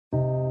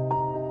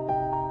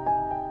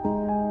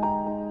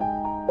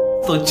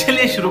तो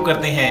चलिए शुरू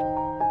करते हैं।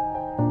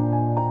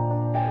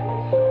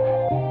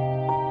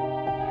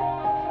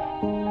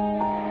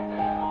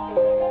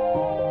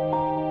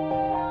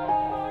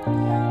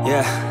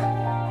 Yeah.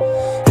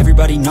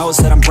 Everybody knows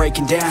that I'm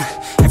breaking down.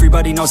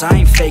 Everybody knows I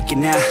ain't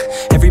faking now.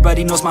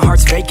 Everybody knows my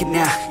heart's vacant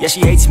now. Yeah,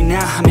 she hates me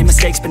now, I made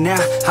mistakes but now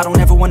I don't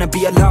ever wanna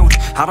be alone.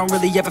 I don't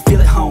really ever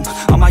feel at home.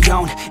 On my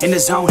own, in the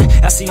zone,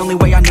 that's the only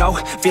way I know.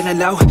 Feeling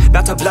low,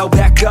 about to blow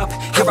back up.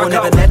 Here I won't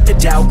ever let the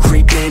doubt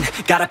creep in.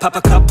 Gotta pop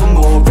a couple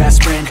more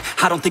aspirin.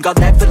 I don't think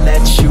I'll ever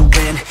let you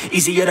in.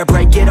 Easier to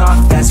break it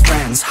off best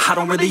friends. I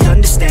don't really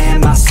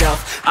understand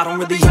myself. I don't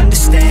really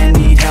understand,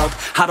 need help.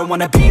 I don't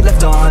wanna be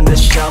left on the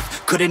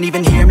shelf. Couldn't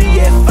even hear me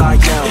if I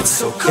yelled. It's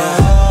so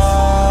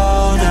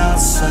cold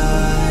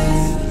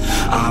outside,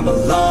 I'm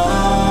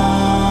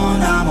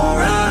alone, I'm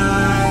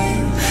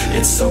alright.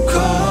 It's so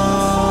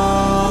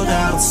cold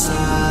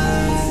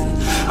outside,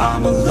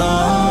 I'm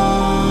alone.